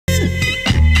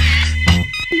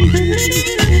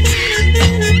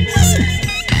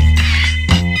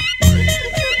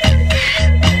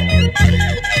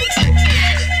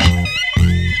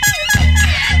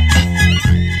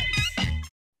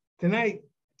Tonight,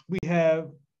 we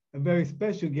have a very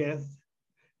special guest,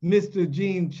 Mr.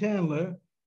 Gene Chandler,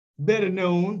 better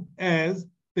known as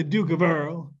the Duke of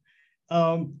Earl.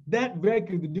 That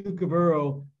record, the Duke of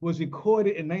Earl, was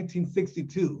recorded in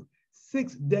 1962,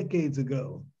 6 decades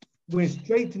ago. Went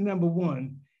straight to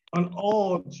 #1 on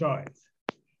all charts.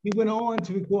 He went on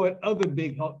to record other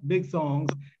big songs,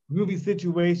 Groovy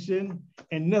Situation,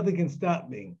 and Nothing Can Stop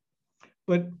Me.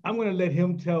 But I'm gonna let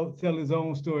him tell his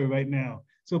own story right now.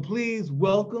 So please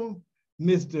welcome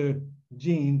Mr.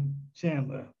 Gene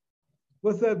Chandler.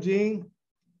 What's up, Gene?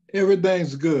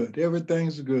 Everything's good.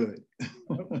 Everything's good.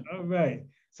 All right.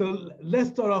 So let's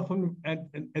start off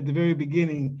at the very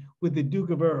beginning with the Duke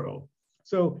of Earl.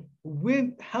 So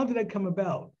how did that come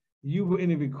about? You were in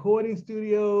a recording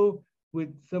studio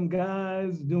with some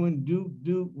guys doing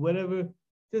Duke, whatever.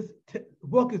 Just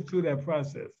walk us through that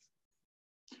process.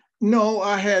 No,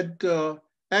 I had,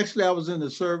 actually I was in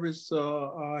the service.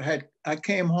 I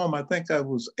came home, I think it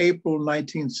was April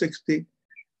 1960,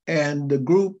 and the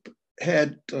group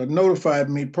had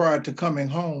notified me prior to coming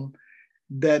home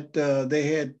that they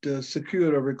had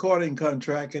secured a recording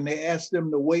contract, and they asked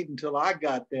them to wait until I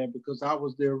got there because I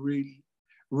was their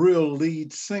real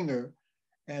lead singer,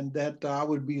 and that I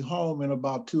would be home in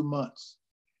about 2 months.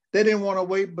 They didn't want to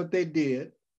wait, but they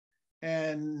did.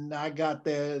 And I got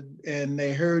there and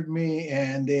they heard me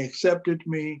and they accepted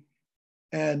me.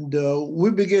 And we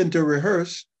began to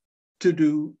rehearse to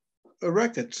do a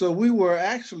record. So we were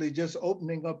actually just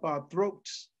opening up our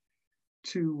throats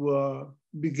to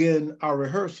begin our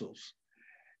rehearsals.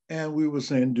 And we were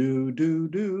saying, do, do,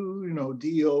 do,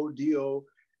 D-O, D-O,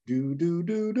 do, do,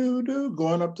 do, do, do,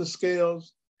 going up the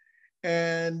scales.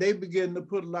 And they began to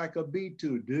put like a beat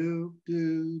to do,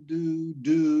 do, do,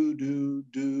 do, do,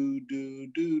 do, do,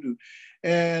 do, do.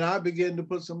 And I began to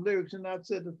put some lyrics, and I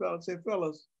said to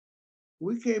fellas,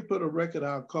 we can't put a record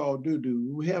out called Doo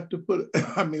Doo. We have to put,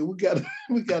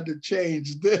 we got to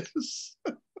change this.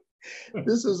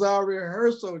 This is our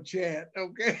rehearsal chant,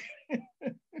 okay?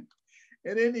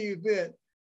 In any event,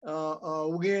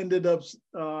 we ended up,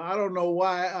 I don't know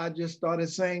why, I just started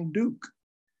saying Duke.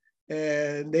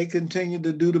 And they continued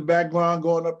to do the background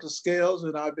going up the scales,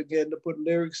 and I began to put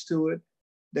lyrics to it.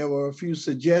 There were a few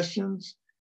suggestions.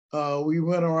 We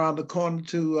went around the corner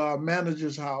to our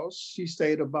manager's house. She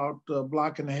stayed about a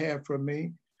block and a half from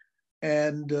me,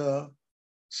 and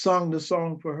sung the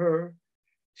song for her.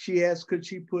 She asked, could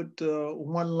she put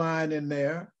one line in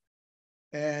there?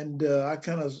 And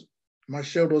my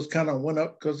shoulders kind of went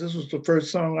up because this was the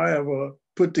first song I ever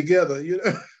put together,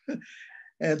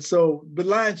 And so the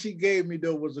line she gave me,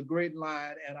 though, was a great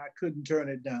line, and I couldn't turn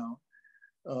it down.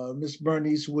 Miss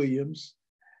Bernice Williams.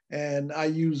 And I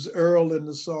use Earl in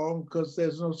the song because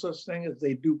there's no such thing as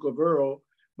a Duke of Earl,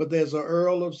 but there's an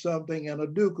Earl of something and a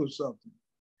Duke of something.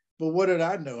 But what did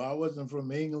I know? I wasn't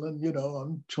from England,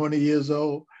 I'm 20 years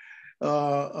old.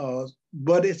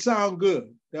 But it sounded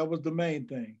good. That was the main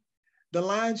thing. The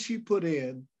line she put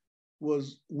in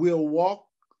was, we'll walk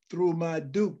through my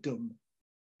dukedom,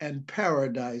 and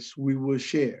paradise we will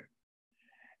share.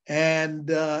 And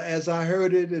as I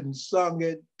heard it and sung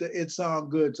it, it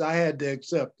sounded good. So I had to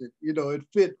accept it. It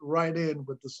fit right in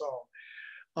with the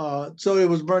song. So it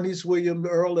was Bernice Williams,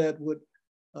 Earl Edward,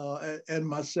 and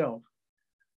myself.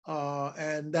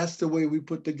 And that's the way we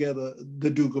put together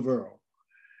the Duke of Earl.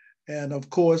 And of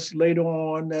course, later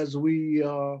on, as we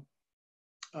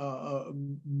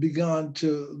began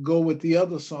to go with the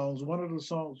other songs, one of the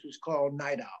songs was called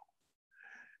Night Owl.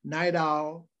 Night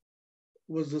Owl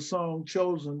was the song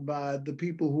chosen by the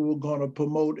people who were going to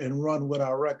promote and run with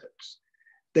our records.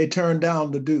 They turned down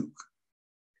the Duke.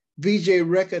 VJ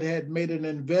Record had made an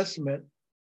investment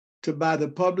to buy the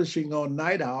publishing on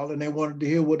Night Owl, and they wanted to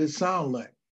hear what it sounded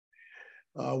like.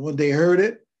 When they heard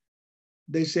it,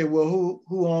 they said, well,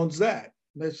 who owns that?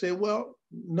 And they said, well,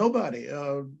 nobody.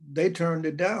 They turned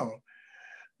it down.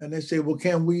 And they said, well,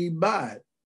 can we buy it?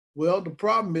 Well, the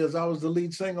problem is I was the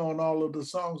lead singer on all of the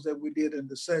songs that we did in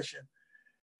the session.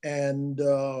 And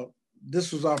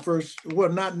this was our first, well,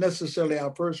 not necessarily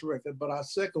our first record, but our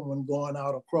second one going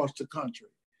out across the country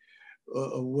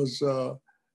was the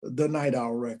Night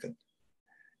Owl record.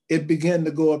 It began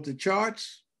to go up the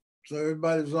charts. So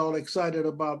everybody was all excited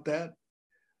about that.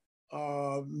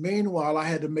 Meanwhile, I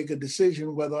had to make a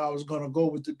decision whether I was going to go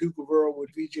with the Duke of Earl with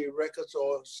VJ Records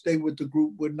or stay with the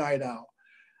group with Night Owl.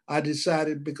 I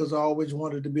decided, because I always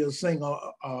wanted to be a singer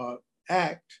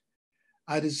act,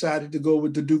 I decided to go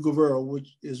with the Duke of Earl,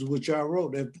 which I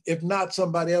wrote. If not,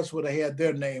 somebody else would have had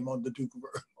their name on the Duke of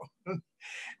Earl.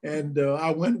 And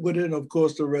I went with it, and of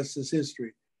course, the rest is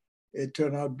history. It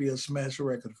turned out to be a smash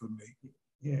record for me.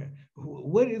 Yeah.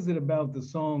 What is it about the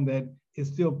song that is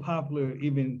still popular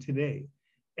even today?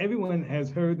 Everyone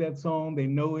has heard that song. They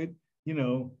know it.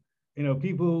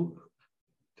 People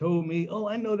told me, "Oh,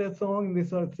 I know that song," and they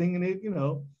started singing it.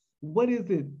 What is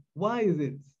it? Why is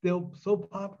it still so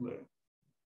popular?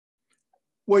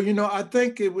 Well, I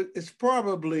think it's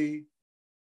probably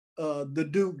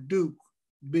the Duke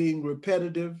being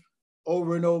repetitive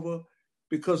over and over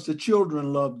because the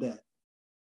children love that.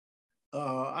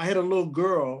 I had a little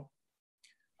girl.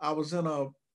 I was in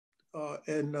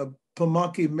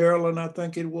Pamunkey, Maryland, I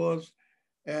think it was,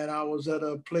 and I was at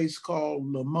a place called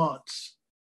Lamont's,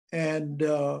 and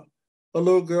a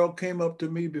little girl came up to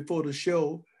me before the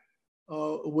show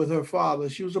with her father.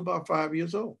 She was about 5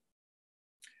 years old.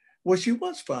 Well, she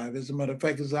was 5, as a matter of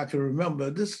fact, as I can remember.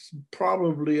 This is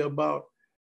probably about,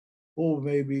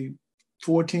 maybe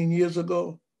 14 years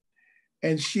ago.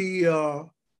 And she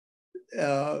asked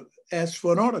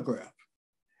for an autograph.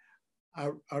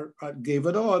 I gave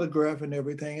her the autograph and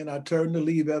everything, and I turned to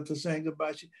leave after saying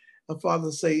goodbye. Her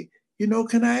father said,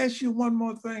 "Can I ask you one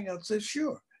more thing?" I said,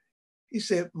 "Sure." He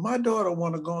said, "My daughter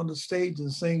want to go on the stage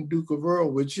and sing Duke of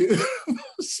Earl with you."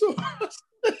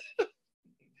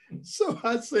 So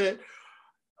I said,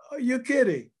 "Are you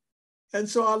kidding?" And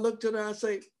so I looked at her, I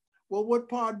say, "Well, what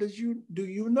part do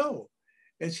you know?"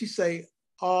 And she say,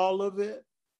 "All of it."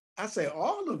 I say,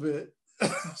 "All of it?"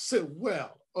 I said,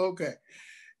 "Well, okay."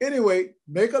 Anyway,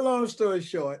 make a long story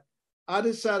short, I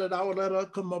decided I would let her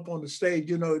come up on the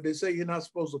stage. They say you're not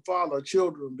supposed to follow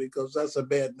children because that's a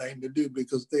bad thing to do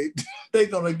because they're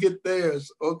gonna get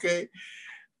theirs, okay?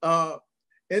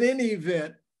 In any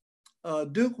event,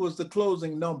 Duke was the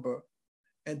closing number.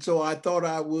 And so I thought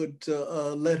I would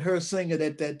let her sing it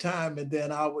at that time, and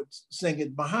then I would sing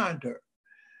it behind her.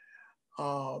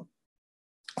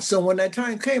 So when that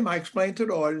time came, I explained to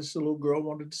the audience the little girl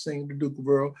wanted to sing the Duke of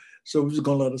Earl, so we was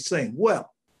gonna let her sing.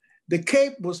 Well, the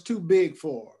cape was too big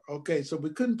for her, okay, so we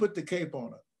couldn't put the cape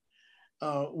on her.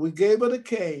 We gave her the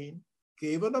cane,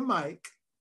 gave her the mic,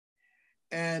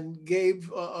 and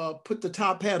put the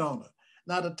top hat on her.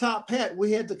 Now the top hat,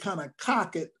 we had to kind of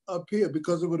cock it up here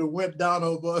because it would have went down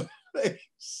over her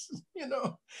face,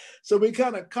 So we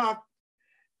kind of cocked,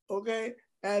 okay?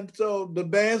 And so the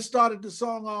band started the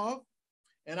song off,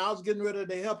 and I was getting ready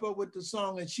to help her with the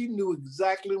song, and she knew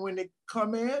exactly when it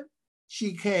come in.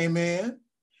 She came in,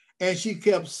 and she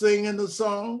kept singing the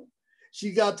song.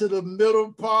 She got to the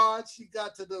middle part. She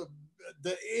got to the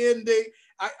ending.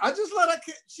 I just let her,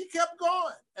 she kept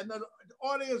going. And the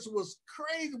audience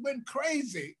went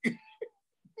crazy.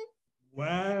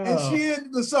 Wow. And she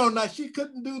ended the song. Now, she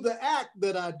couldn't do the act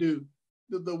that I do,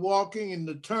 the walking and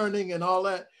the turning and all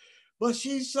that. But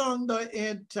she sung the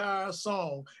entire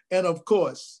song. And of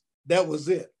course, that was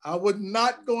it. I was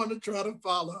not going to try to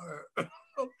follow her.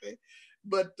 Okay.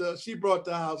 But she brought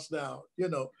the house down,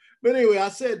 But anyway, I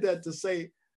said that to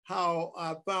say how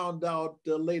I found out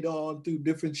later on through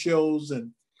different shows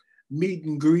and meet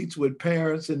and greets with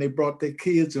parents, and they brought their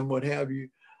kids and what have you,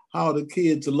 how the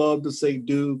kids love to say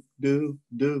Duke, Duke,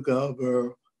 Duke of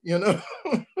Earl,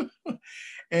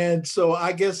 And so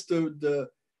I guess the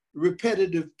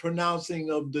repetitive pronouncing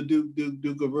of the Duke, Duke,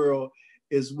 Duke of Earl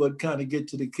is what kind of get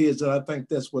to the kids, and I think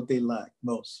that's what they like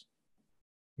most.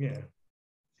 Yeah.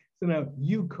 So now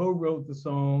you co-wrote the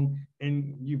song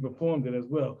and you performed it as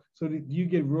well. So did you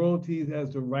get royalties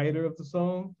as the writer of the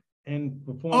song and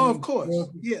performing? Oh, of course,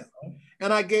 yeah.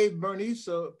 And I gave Bernice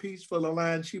a piece for the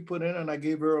line she put in, and I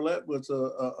gave Earlette was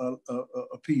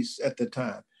a piece at the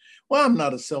time. Well, I'm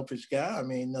not a selfish guy. I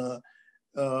mean,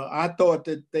 I thought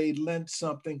that they lent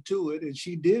something to it, and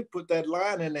she did put that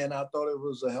line in there, and I thought it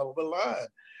was a hell of a line.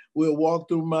 We'll walk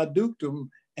through my dukedom,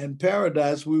 and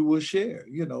paradise we will share,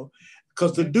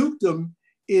 because the dukedom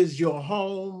is your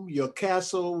home, your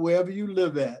castle, wherever you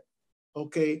live at,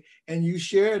 okay? And you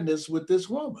sharing this with this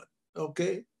woman,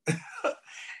 okay?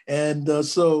 And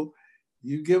so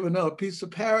you're giving her a piece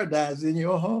of paradise in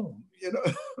your home,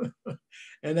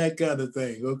 and that kind of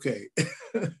thing, okay?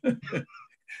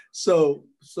 So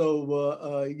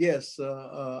yes,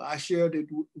 I shared it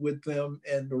with them,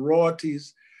 and the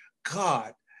royalties,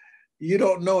 God, you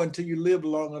don't know until you live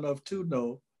long enough to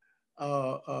know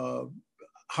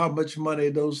how much money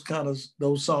those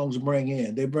songs bring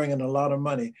in. They bring in a lot of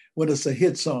money when it's a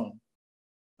hit song,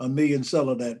 a million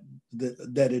seller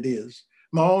that it is.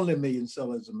 My only million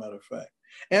seller, as a matter of fact,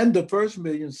 and the first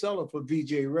million seller for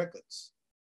VJ Records.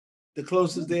 The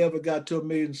closest they ever got to a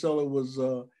million seller was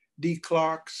D.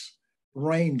 Clark's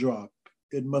Raindrop.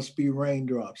 It Must Be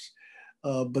Raindrops.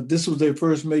 But this was their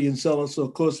first million seller, so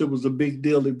of course it was a big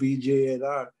deal to BJ, and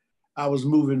I was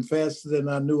moving faster than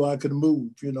I knew I could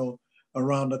move,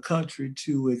 around the country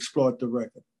to exploit the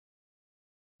record.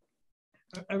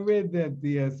 I read that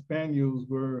the Spaniels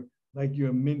were like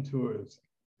your mentors.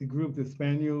 The group, the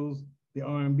Spaniels, the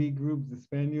R&B group, the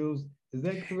Spaniels. Is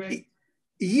that correct?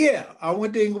 Yeah, I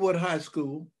went to Inglewood High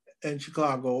School in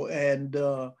Chicago, and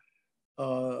I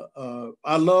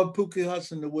love Pookie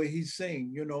Hudson, the way he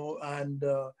sing, and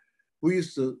we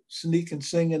used to sneak and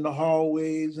sing in the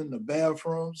hallways and the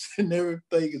bathrooms and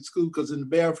everything at school, because in the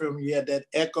bathroom you had that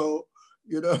echo,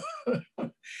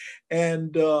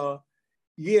 and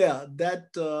yeah, that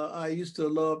I used to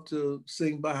love to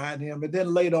sing behind him. And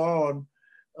then later on,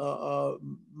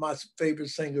 my favorite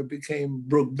singer became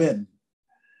Brooke Benton.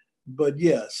 But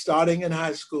yeah, starting in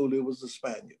high school, it was the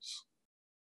Spaniels.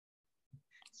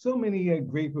 So many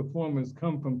great performers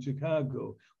come from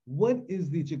Chicago. What is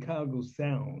the Chicago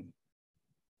sound?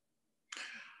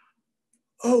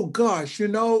 Oh gosh,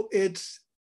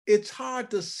 it's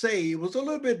hard to say. It was a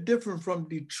little bit different from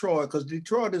Detroit, because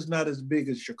Detroit is not as big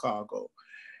as Chicago.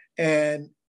 And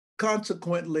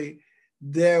consequently,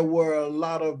 there were a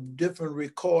lot of different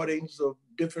recordings of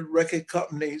different record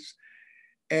companies.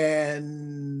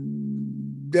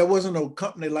 And there wasn't a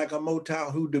company like a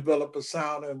Motown who developed a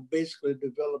sound and basically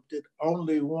developed it.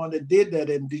 Only one that did that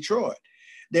in Detroit.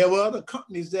 There were other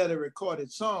companies there that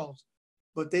recorded songs,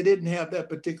 but they didn't have that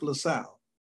particular sound,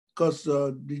 because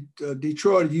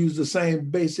Detroit used the same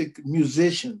basic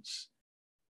musicians.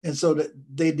 And so that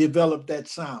they developed that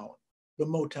sound, the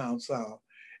Motown sound.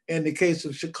 In the case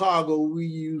of Chicago, we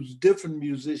use different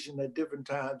musicians at different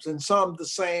times, and some the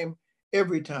same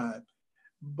every time.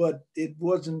 But it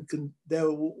wasn't,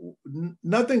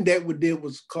 nothing that we did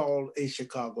was called a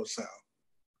Chicago sound.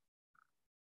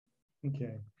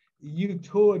 Okay. You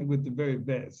toured with the very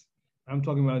best. I'm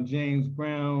talking about James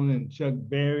Brown and Chuck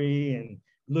Berry and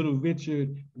Little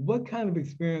Richard. What kind of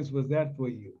experience was that for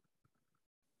you?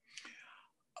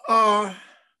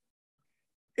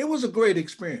 It was a great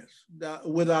experience,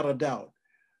 without a doubt.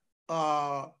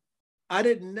 I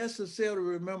didn't necessarily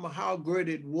remember how great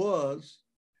it was,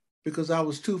 because I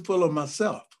was too full of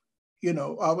myself.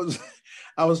 I was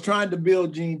trying to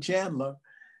build Gene Chandler.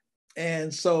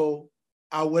 And so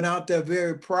I went out there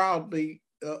very proudly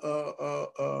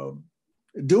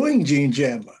doing Gene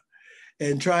Chandler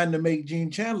and trying to make Gene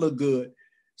Chandler good.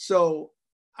 So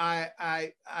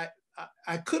I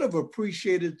could have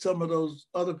appreciated some of those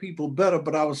other people better,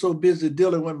 but I was so busy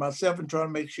dealing with myself and trying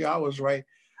to make sure I was right,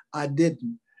 I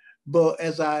didn't. But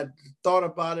as I thought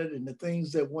about it and the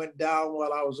things that went down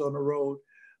while I was on the road,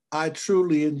 I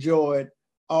truly enjoyed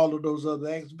all of those other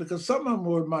acts, because some of them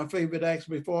were my favorite acts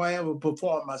before I ever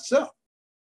performed myself.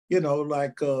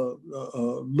 Like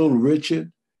Little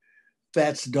Richard,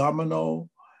 Fats Domino.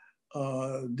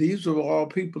 These were all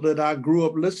people that I grew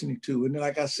up listening to. And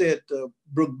like I said,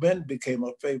 Brooke Benton became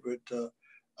a favorite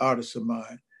artist of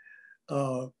mine.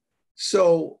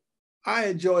 So I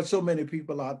enjoyed so many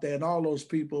people out there, and all those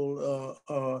people,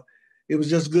 it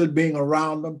was just good being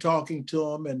around them, talking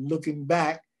to them, and looking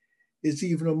back, it's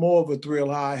even more of a thrill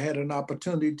how I had an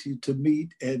opportunity to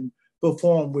meet and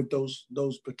perform with those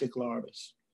particular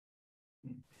artists.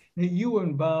 Now, you were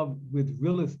involved with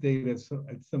real estate at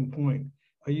some point.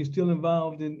 Are you still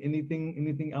involved in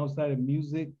anything outside of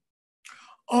music?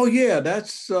 Oh yeah, that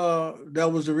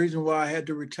was the reason why I had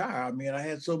to retire. I mean, I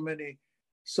had so many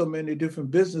different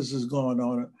businesses going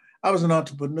on. I was an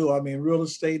entrepreneur. I mean, real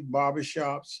estate,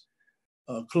 barbershops,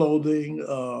 clothing.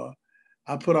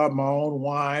 I put out my own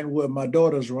wine, where my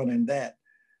daughter's running that.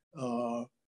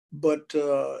 But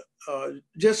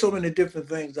just so many different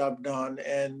things I've done,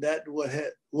 and that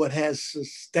what has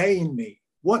sustained me.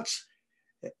 What's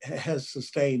has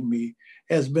sustained me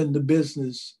has been the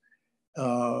business.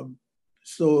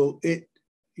 So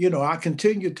I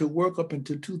continued to work up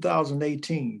into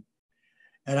 2018.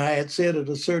 And I had said at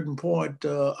a certain point,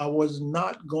 I was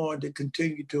not going to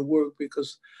continue to work,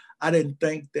 because I didn't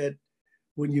think that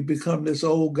when you become this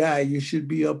old guy, you should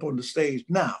be up on the stage.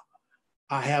 Now,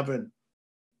 I haven't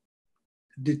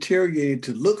deteriorated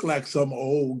to look like some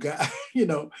old guy,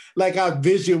 like I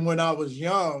visioned when I was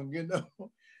young,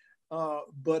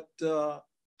 but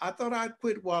I thought I'd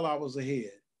quit while I was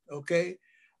ahead, okay?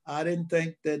 I didn't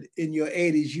think that in your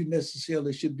 80s, you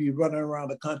necessarily should be running around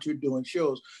the country doing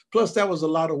shows. Plus, that was a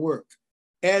lot of work,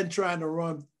 and trying to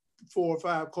run 4 or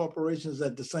 5 corporations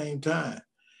at the same time,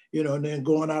 and then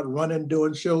going out running,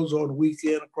 doing shows on the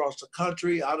weekend across the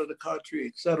country, out of the country,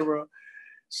 et cetera.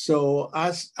 So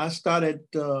I started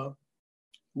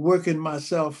working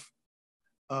myself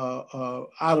out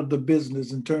of the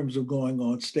business in terms of going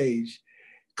on stage,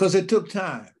 because it took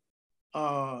time.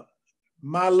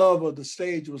 My love of the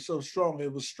stage was so strong,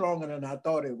 it was stronger than I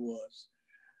thought it was.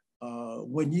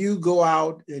 When you go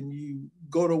out and you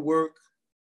go to work,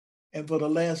 and for the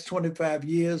last 25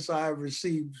 years, I've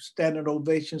received standing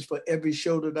ovations for every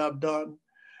show that I've done,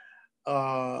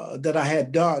 that I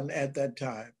had done at that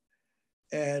time.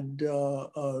 And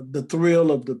the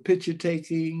thrill of the picture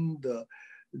taking,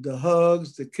 the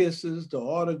hugs, the kisses, the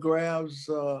autographs,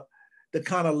 the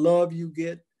kind of love you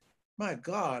get. My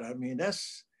God, I mean,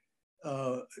 that's,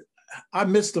 I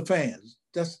miss the fans.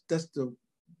 That's the,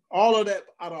 all of that,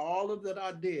 out of all of that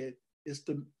I did, is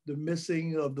the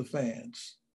missing of the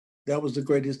fans. That was the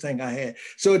greatest thing I had.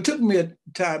 So it took me a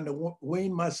time to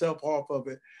wean myself off of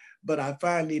it, but I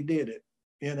finally did it,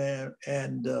 you know,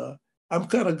 and I'm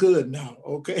kind of good now,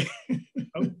 okay?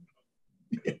 Oh.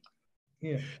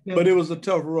 Yeah. Now, but it was a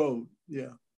tough road,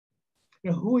 yeah.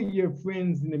 Now, who are your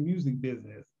friends in the music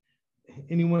business?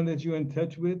 Anyone that you're in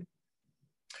touch with?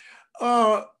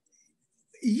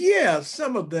 Yeah,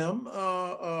 some of them.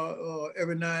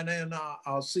 Every now and then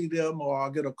I'll see them, or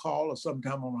I'll get a call, or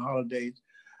sometime on holidays.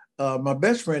 My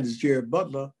best friend is Jared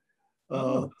Butler,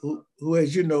 who,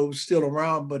 as you know, is still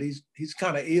around, but he's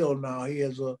kind of ill now. He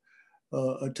has a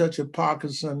touch of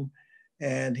Parkinson,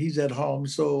 and he's at home.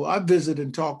 So I visit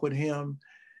and talk with him,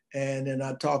 and then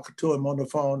I talk to him on the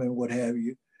phone and what have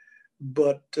you.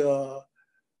 But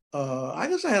I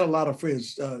guess I had a lot of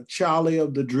friends. Charlie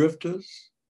of the Drifters,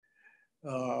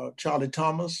 Charlie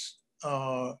Thomas,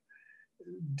 the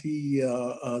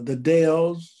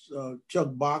Dales, Chuck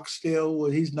Boxtel.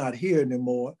 Well, he's not here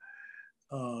anymore.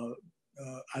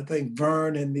 I think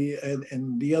Vern and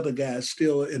the other guys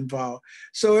still involved.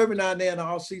 So every now and then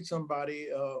I'll see somebody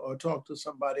or talk to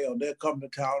somebody, or they'll come to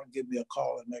town and give me a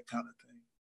call and that kind of thing.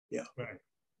 Yeah. Right.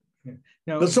 Yeah.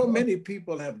 Now, but so many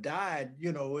people have died.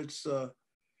 You know, it's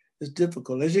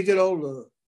difficult as you get older.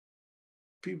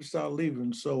 People start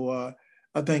leaving. So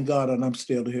I thank God that I'm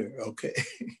still here. Okay.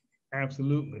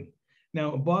 Absolutely.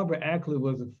 Now, Barbara Ackler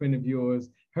was a friend of yours.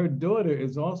 Her daughter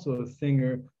is also a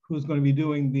singer who's going to be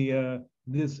doing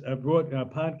this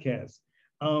podcast.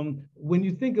 When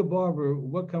you think of Barbara,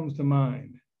 what comes to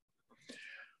mind?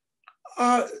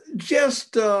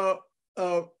 Just a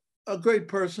great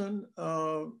person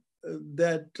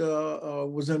that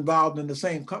was involved in the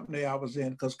same company I was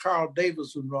in, because Carl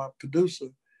Davis was my producer.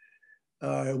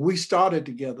 We started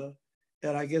together,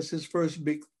 and I guess his first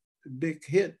big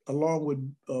hit, along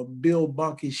with Bill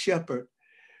Bunky Shepherd,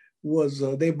 was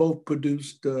they both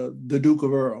produced The Duke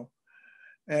of Earl.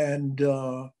 And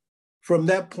from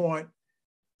that point,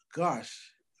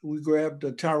 gosh, we grabbed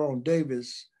Tyrone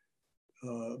Davis,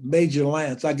 Major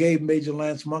Lance. I gave Major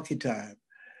Lance Monkey Time.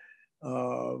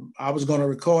 I was going to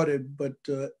record it, but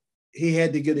he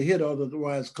had to get a hit,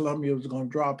 otherwise Columbia was going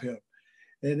to drop him.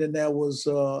 And then that was,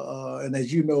 and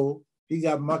as you know, he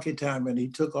got Monkey Time and he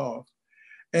took off.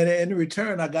 And in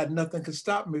return, I got Nothing Could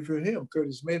Stop Me for him.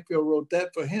 Curtis Mayfield wrote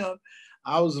that for him.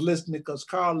 I was listening because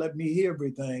Carl let me hear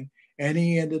everything. And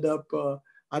he ended up,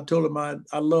 I told him I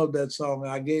love that song.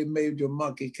 I gave Major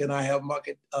Monkey, Can I Have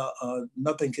Monkey?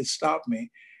 Nothing Can Stop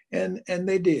Me. And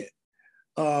they did.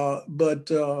 But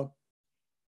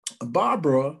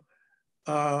Barbara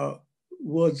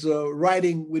was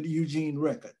writing with Eugene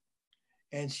Record.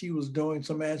 And she was doing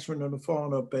some answering on the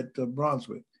phone up at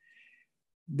Brunswick.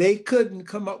 They couldn't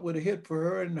come up with a hit for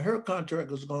her, and her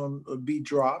contract was going to be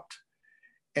dropped.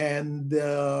 And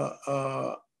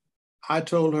I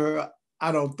told her,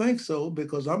 I don't think so,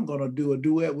 because I'm going to do a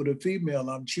duet with a female.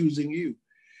 I'm choosing you.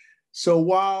 So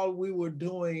while we were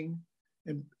doing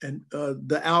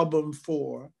the album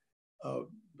for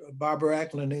Barbara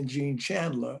Ackler and Gene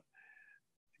Chandler,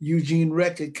 Eugene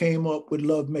Record came up with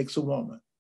Love Makes a Woman.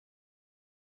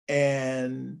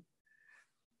 And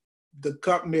the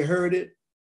company heard it,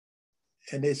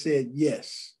 and they said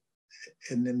yes.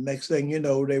 And the next thing you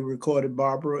know, they recorded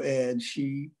Barbara, and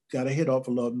she got a hit off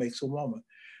of Love Makes a Woman.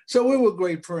 So we were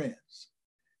great friends,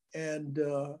 and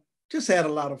just had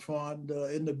a lot of fun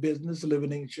in the business,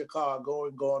 living in Chicago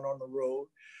and going on the road.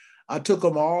 I took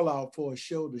them all out for a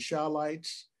show, the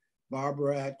Shylights,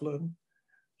 Barbara Ackler,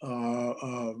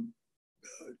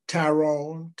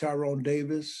 Tyrone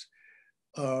Davis.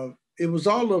 It was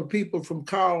all the people from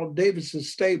Carl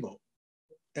Davis's stable.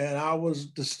 And I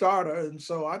was the starter. And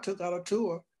so I took out a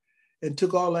tour and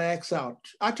took all the acts out.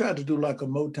 I tried to do like a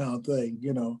Motown thing,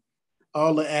 you know,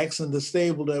 all the acts in the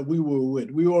stable that we were with.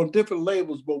 We were on different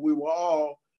labels, but we were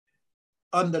all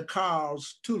under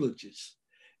Carl's tutelages.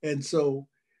 And so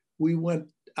we went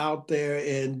out there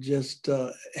and just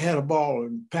had a ball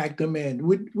and packed them in.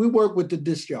 We worked with the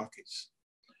disc jockeys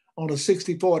on a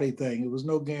 60-40 thing. It was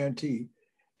no guarantee.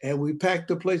 And we packed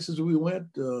the places we went,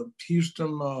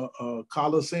 Houston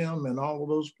Coliseum and all of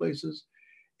those places.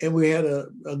 And we had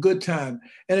a good time.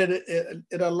 And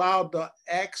it allowed the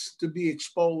acts to be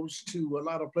exposed to a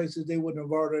lot of places they wouldn't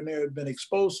have ordinarily been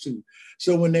exposed to.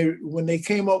 So when they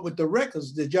came up with the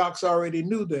records, the jocks already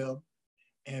knew them,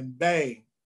 and bang,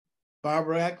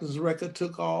 Barbara Atkins' record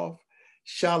took off.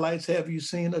 Shy-Lights' Have You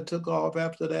Seen Her took off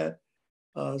after that.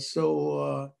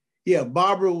 Yeah,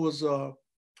 Barbara was a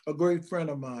great friend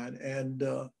of mine, and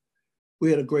we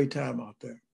had a great time out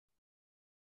there.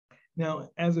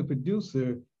 Now, as a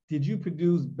producer, did you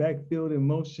produce Backfield in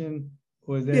Motion,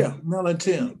 or is that? Yeah, Mel and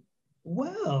Tim.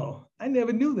 Wow, I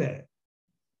never knew that.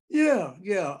 Yeah.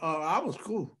 I was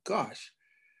cool. Gosh,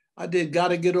 I did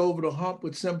Gotta Get Over the Hump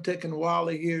with Semtech and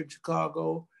Wally here in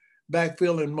Chicago,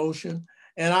 Backfield in Motion.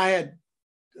 And I had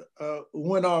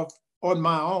went off on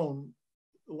my own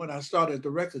when I started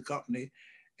the record company,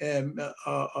 and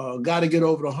Gotta Get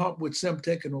Over the Hump with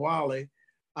Semtech and Wally.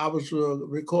 I was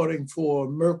recording for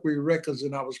Mercury Records,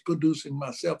 and I was producing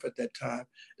myself at that time.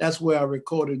 That's where I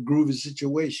recorded Groovy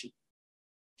Situation.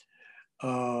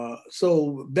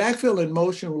 So Backfield in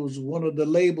Motion was one of the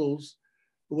labels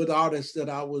with artists that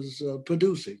I was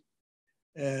producing.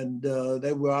 And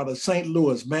they were out of St.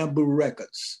 Louis, Bamboo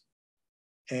Records.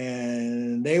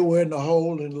 And they were in the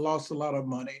hole and lost a lot of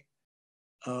money.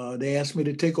 They asked me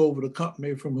to take over the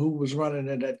company from who was running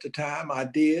it at the time. I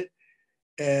did.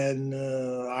 And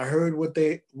I heard what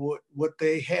they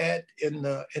had in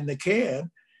the can,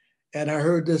 and I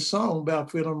heard this song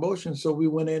Backfield in Motion. So we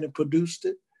went in and produced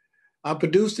it. I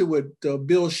produced it with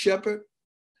Bill Shepard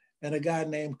and a guy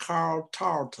named Carl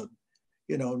Tarleton.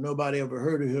 You know, nobody ever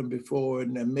heard of him before,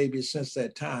 and maybe since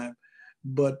that time.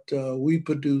 But we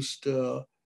produced.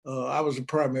 I was a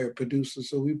primary producer,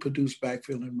 so we produced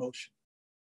Backfield in Motion.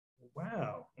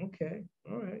 Wow. Okay.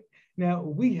 All right. Now,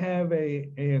 we have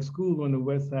a school on the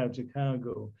west side of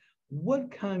Chicago.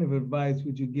 What kind of advice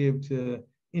would you give to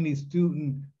any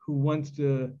student who wants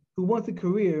a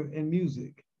career in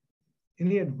music?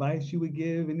 Any advice you would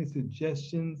give? Any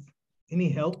suggestions? Any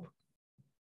help?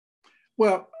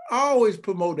 Well, I always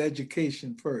promote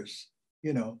education first.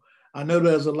 You know, I know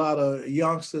there's a lot of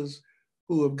youngsters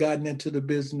who have gotten into the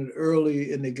business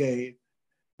early in the game,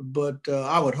 but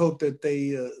I would hope that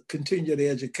they continue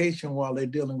their education while they're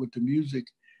dealing with the music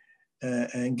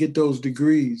and get those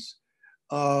degrees.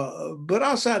 But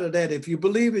outside of that, if you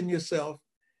believe in yourself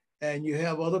and you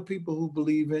have other people who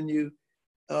believe in you,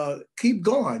 keep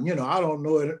going. You know, I don't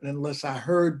know it unless I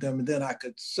heard them and then I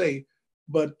could say,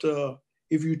 but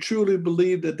if you truly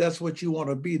believe that that's what you want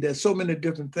to be, there's so many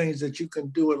different things that you can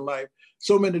do in life.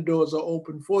 So many doors are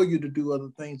open for you to do other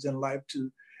things in life,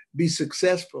 to be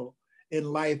successful in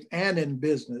life and in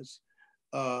business,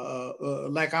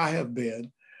 like I have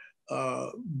been.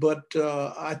 But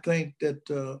I think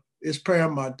that it's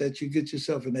paramount that you get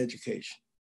yourself an education.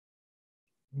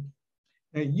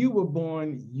 Now, you were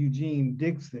born Eugene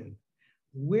Dixon.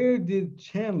 Where did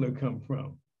Chandler come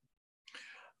from?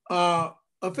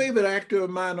 A favorite actor of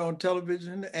mine on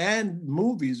television and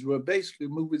movies, well, basically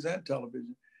movies and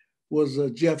television, was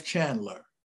Jeff Chandler.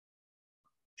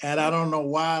 And I don't know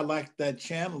why I liked that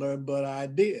Chandler, but I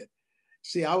did.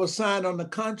 See, I was signed on the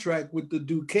contract with the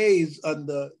Duquesnes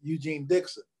under Eugene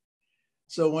Dixon.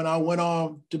 So when I went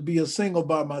on to be a single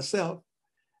by myself,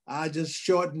 I just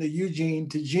shortened the Eugene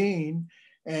to Gene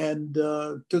and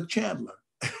took Chandler.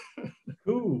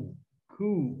 Cool.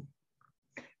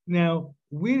 Now,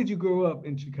 where did you grow up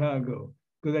in Chicago?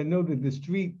 Because I know that the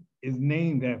street is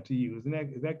named after you.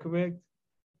 Is that correct?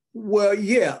 Well,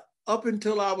 yeah. Up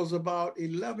until I was about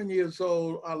 11 years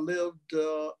old, I lived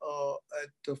at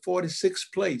the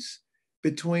 46th place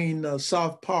between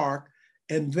South Park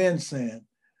and Vincennes.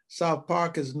 South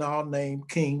Park is now named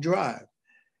King Drive.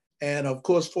 And of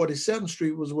course, 47th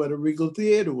Street was where the Regal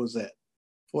Theater was at,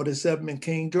 47 and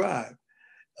King Drive,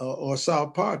 or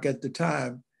South Park at the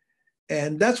time.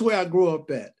 And that's where I grew up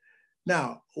at.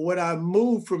 Now, when I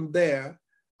moved from there,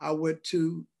 I went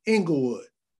to Inglewood.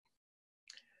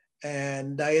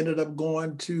 And I ended up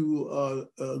going to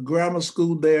a grammar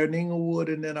school there in Inglewood,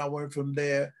 and then I went from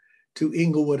there to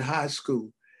Inglewood High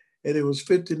School. And it was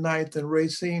 59th and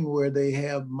Racine where they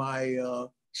have my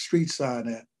street sign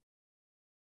at,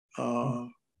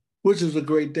 which is a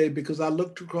great day because I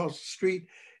looked across the street.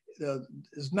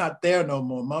 It's not there no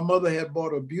more. My mother had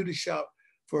bought a beauty shop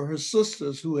for her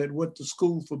sisters who had went to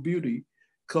school for beauty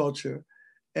culture.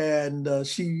 And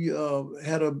she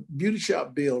had a beauty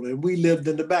shop built, and we lived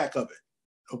in the back of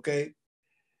it, okay?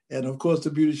 And of course, the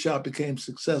beauty shop became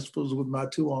successful with my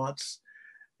two aunts.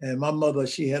 And my mother,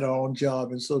 she had her own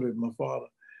job, and so did my father.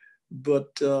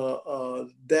 But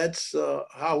that's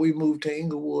how we moved to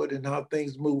Inglewood and how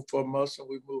things moved from us. And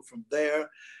we moved from there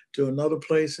to another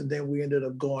place. And then we ended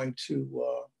up going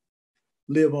to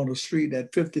live on the street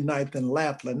at 59th and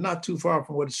Lapland, not too far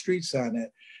from where the street sign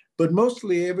at. But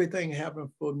mostly everything happened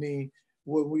for me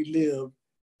where we live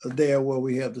there where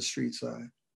we have the street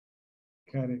sign.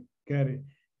 Got it, got it.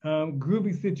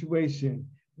 Groovy situation.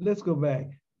 Let's go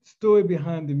back. Story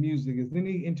behind the music. Is there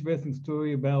any interesting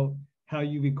story about how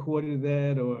you recorded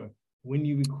that or when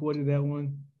you recorded that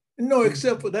one? No,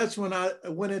 except for that's when I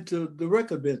went into the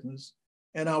record business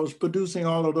and I was producing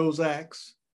all of those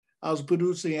acts. I was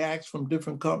producing acts from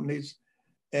different companies,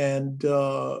 and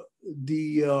the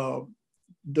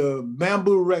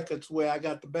Bamboo Records, where I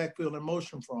got the Backfield in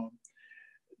Motion from,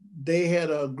 they had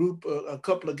a group, a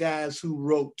couple of guys who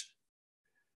wrote,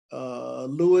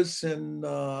 Lewis and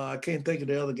I can't think of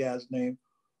the other guy's name,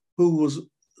 who was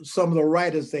some of the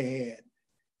writers they had.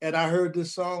 And I heard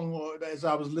this song as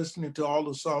I was listening to all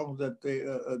the songs that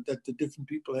that the different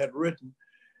people had written.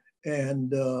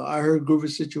 And I heard Groovy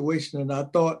Situation, and I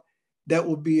thought that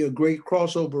would be a great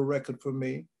crossover record for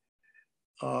me.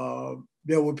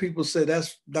 There were people say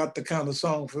that's not the kind of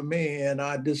song for me, and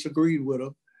I disagreed with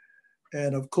them.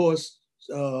 And of course,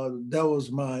 that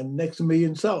was my next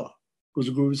million seller, was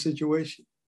a Groovy Situation.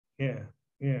 Yeah,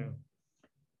 yeah.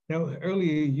 Now,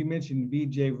 earlier you mentioned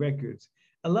VJ Records.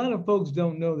 A lot of folks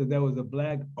don't know that that was a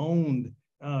Black-owned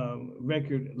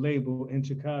record label in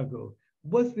Chicago.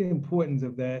 What's the importance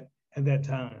of that at that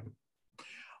time?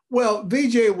 Well,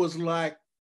 VJ was like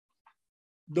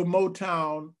the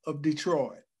Motown of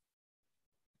Detroit.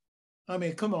 I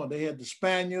mean, come on, they had the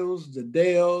Spaniels, the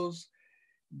Dales,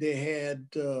 they had,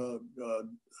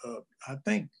 I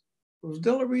think, was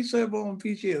Della Reese ever on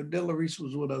VJ, or Della Reese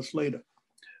was with us later?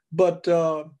 But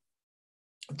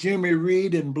Jimmy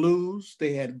Reed and blues,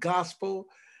 they had gospel,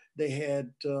 they had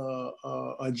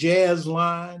a jazz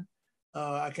line.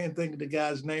 I can't think of the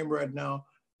guy's name right now,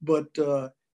 but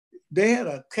they had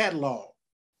a catalog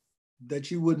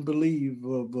that you wouldn't believe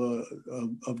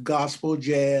of gospel,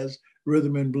 jazz,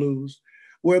 rhythm and blues,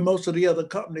 where most of the other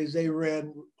companies, they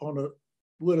ran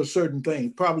with a certain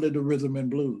thing, probably the rhythm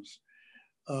and blues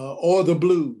or the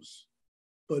blues.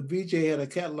 But VJ had a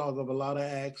catalog of a lot of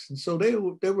acts. And so they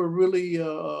were really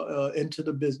into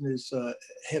the business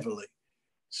heavily.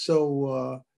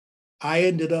 So I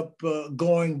ended up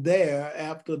going there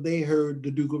after they heard the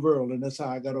Duke of Earl, and that's how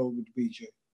I got over to VJ.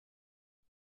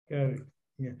 Got it.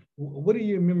 Yeah. What are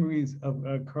your memories of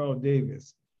Carl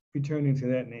Davis? Returning to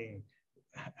that name,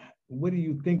 what do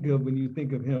you think of when you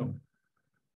think of him,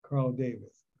 Carl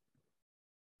Davis?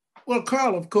 Well,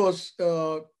 Carl, of course,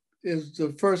 is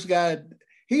the first guy.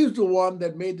 He was the one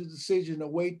that made the decision to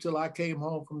wait till I came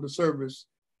home from the service,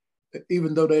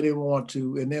 even though they didn't want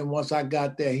to. And then once I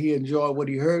got there, he enjoyed what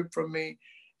he heard from me,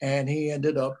 and he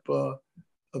ended up,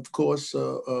 of course,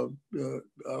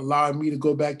 allowing me to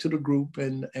go back to the group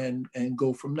and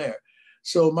go from there.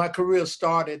 So my career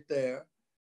started there.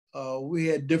 We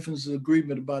had differences of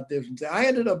agreement about different things. I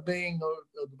ended up being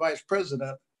the vice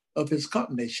president of his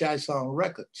company, Shy Sound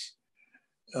Records.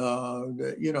 And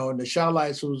the Shy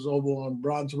Lights was over on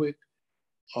Brunswick.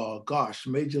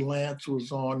 Major Lance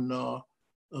was on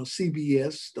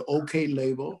CBS, the OK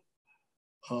label.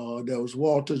 There was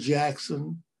Walter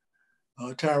Jackson.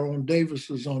 Tyrone Davis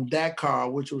was on Dakar,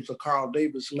 which was a Carl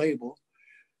Davis label.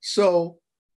 So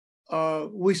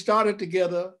we started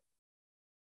together.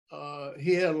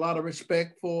 He had a lot of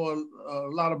respect for a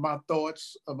lot of my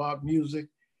thoughts about music.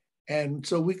 And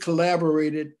so we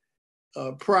collaborated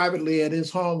privately at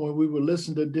his home when we would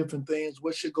listen to different things.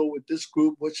 What should go with this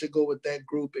group? What should go with that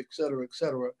group, et cetera, et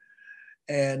cetera.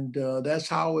 And that's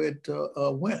how it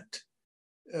went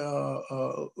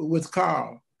with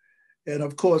Carl. And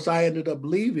of course, I ended up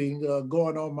leaving,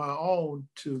 going on my own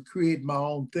to create my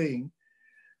own thing,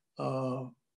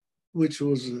 which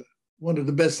was one of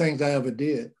the best things I ever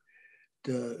did,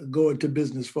 to go into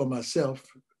business for myself.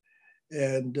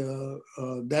 And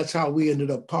that's how we ended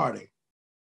up parting.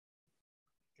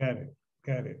 Got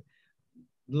it.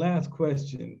 Last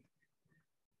question.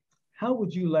 How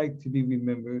would you like to be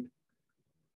remembered?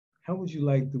 How would you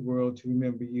like the world to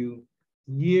remember you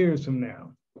years from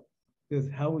now? Just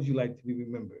how would you like to be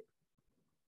remembered?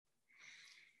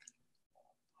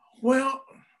 Well,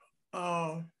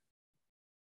 I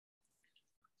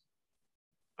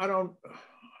don't,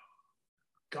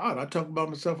 God, I talk about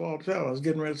myself all the time. I was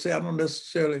getting ready to say I don't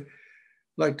necessarily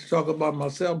like to talk about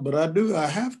myself, but I do, I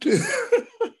have to.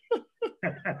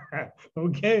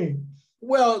 Okay.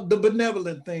 Well, the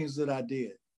benevolent things that I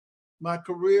did. My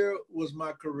career was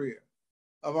my career.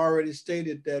 I've already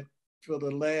stated that for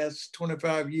the last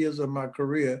 25 years of my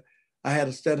career, I had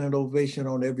a standing ovation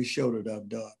on every show that I've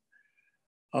done.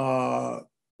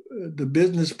 The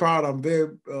business part, I'm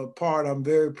very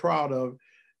proud of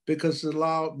because it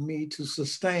allowed me to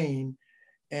sustain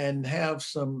and have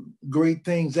some great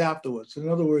things afterwards. In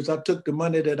other words, I took the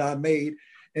money that I made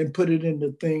and put it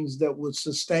into things that would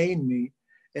sustain me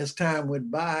as time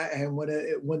went by. And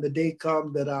when the day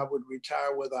come that I would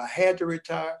retire, whether I had to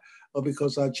retire or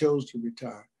because I chose to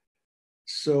retire.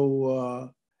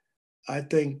 So I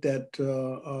think that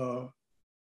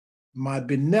my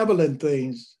benevolent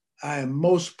things I am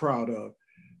most proud of.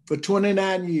 For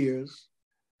 29 years,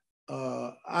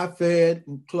 I fed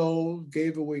and clothed,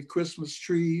 gave away Christmas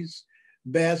trees,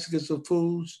 baskets of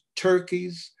foods,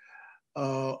 turkeys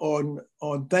on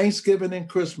Thanksgiving and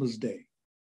Christmas Day.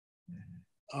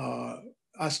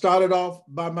 I started off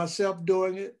by myself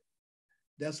doing it.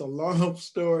 That's a long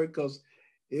story because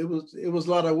it was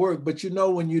a lot of work. But you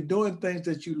know, when you're doing things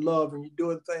that you love and you're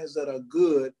doing things that are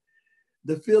good,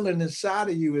 the feeling inside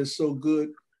of you is so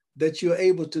good that you're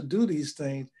able to do these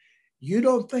things. You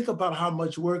don't think about how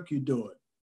much work you're doing.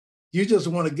 You just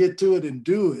want to get to it and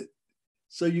do it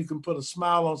so you can put a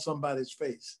smile on somebody's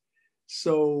face.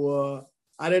 So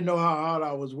I didn't know how hard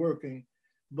I was working,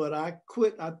 but I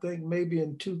quit, I think maybe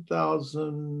in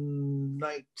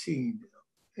 2019.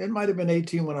 It might have been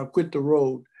 18 when I quit the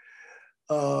road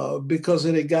because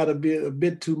it had got to be a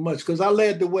bit too much because I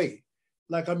led the way.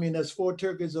 Like, I mean, there's 4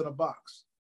 turkeys in a box.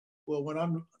 Well, when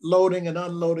I'm loading and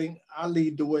unloading, I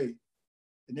lead the way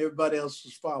and everybody else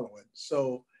was following.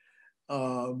 So,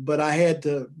 but I had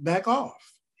to back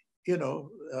off, you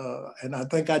know, and I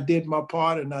think I did my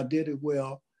part and I did it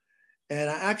well. And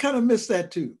I kind of miss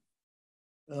that too.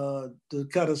 The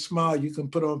kind of smile you can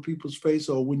put on people's face,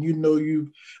 or when you know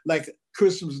like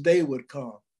Christmas Day would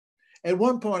come. At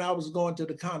one point, I was going to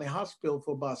the county hospital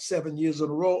for about 7 years in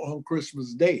a row on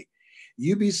Christmas Day.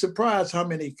 You'd be surprised how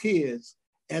many kids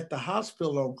at the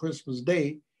hospital on Christmas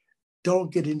Day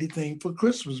don't get anything for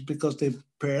Christmas because their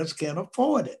parents can't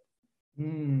afford it.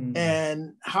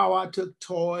 And how I took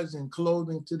toys and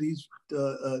clothing to these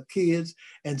kids,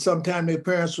 and sometimes their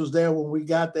parents was there when we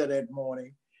got there that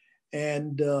morning,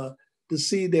 and to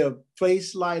see their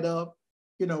face light up,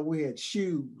 you know, we had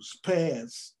shoes,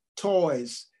 pants,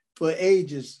 toys for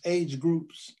age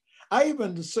groups. I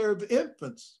even served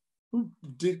infants who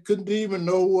couldn't even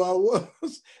know who I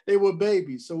was. They were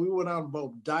babies. So we went out and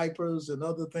bought diapers and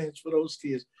other things for those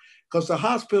kids because the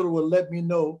hospital would let me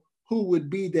know who would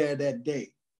be there that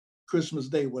day, Christmas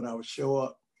Day, when I would show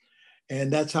up.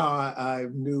 And that's how I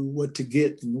knew what to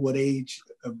get and what age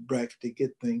bracket to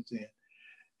get things in.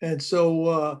 And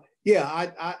so,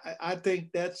 yeah, I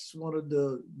think that's one of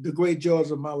the great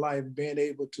joys of my life, being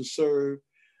able to serve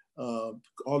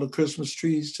all the Christmas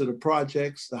trees to the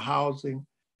projects, the housing,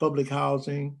 public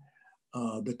housing,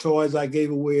 the toys I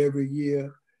gave away every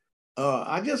year.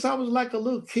 I guess I was like a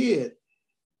little kid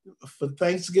for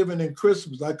Thanksgiving and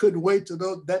Christmas. I couldn't wait till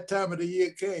that time of the year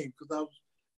came because I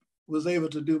was able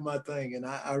to do my thing, and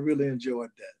I really enjoyed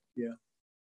that. Yeah.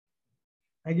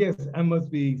 I guess I must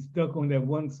be stuck on that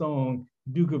one song,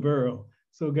 Duke of Earl.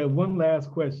 So got one last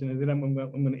question, and then I'm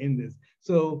going to end this.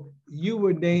 So you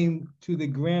were named to the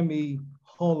Grammy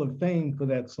Hall of Fame for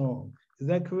that song. Is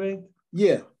that correct?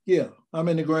 Yeah. I'm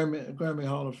in the Grammy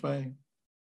Hall of Fame.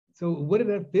 So what did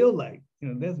that feel like? You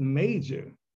know, that's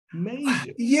major.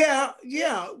 Yeah.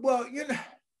 Well, you know,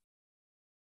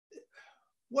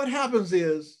 what happens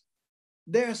is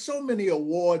there are so many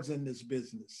awards in this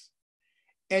business,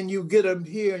 and you get them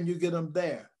here and you get them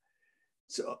there.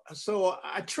 So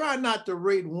I try not to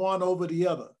rate one over the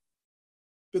other,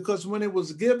 because when it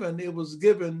was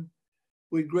given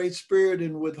with great spirit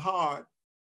and with heart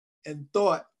and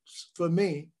thought for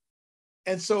me.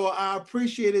 And so I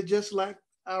appreciate it just like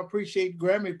I appreciate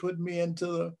Grammy putting me into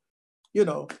the, you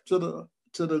know, to the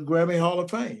Grammy Hall of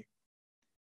Fame.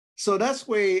 So that's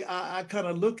the way I kind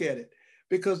of look at it,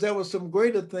 because there were some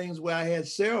greater things where I had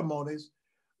ceremonies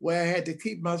where I had to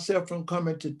keep myself from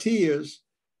coming to tears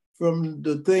from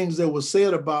the things that were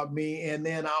said about me, and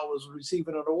then I was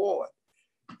receiving an award.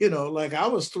 You know, like I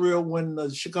was thrilled when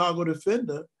the Chicago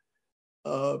Defender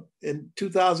in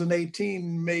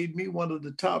 2018 made me one of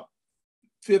the top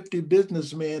 50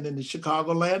 businessmen in the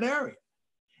Chicagoland area.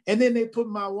 And then they put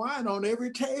my wine on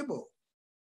every table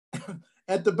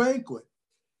at the banquet,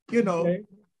 you know. Okay.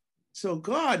 So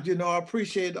God, you know, I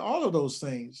appreciate all of those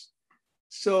things.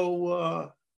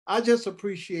 So I just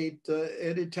appreciate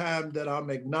any time that I'm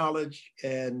acknowledged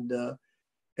and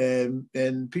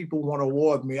and people want to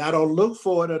award me. I don't look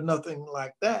for it or nothing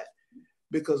like that,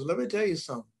 because let me tell you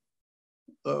something.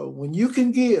 When you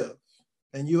can give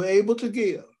and you're able to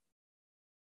give,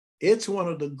 it's one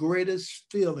of the greatest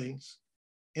feelings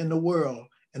in the world.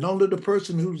 And only the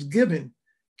person who's giving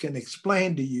can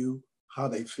explain to you how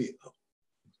they feel.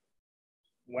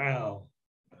 Wow.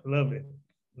 Love it.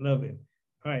 Love it.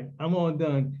 All right, I'm all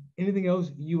done. Anything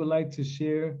else you would like to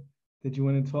share that you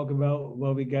want to talk about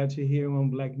while we got you here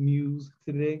on Black Muse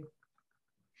today?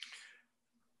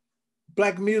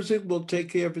 Black music will take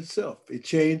care of itself. It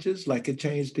changes, like it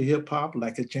changed to hip hop,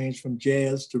 like it changed from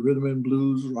jazz to rhythm and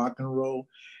blues, rock and roll,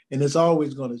 and it's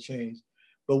always going to change.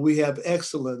 But we have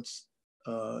excellence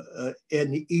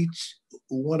in each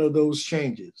one of those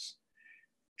changes.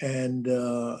 And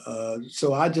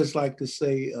so I just like to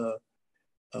say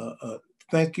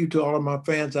thank you to all of my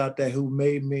fans out there who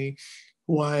made me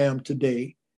who I am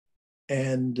today.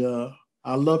 And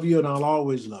I love you and I'll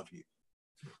always love you.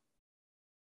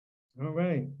 All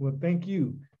right. Well, thank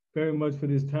you very much for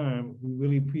this time. We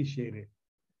really appreciate it.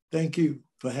 Thank you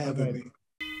for having me.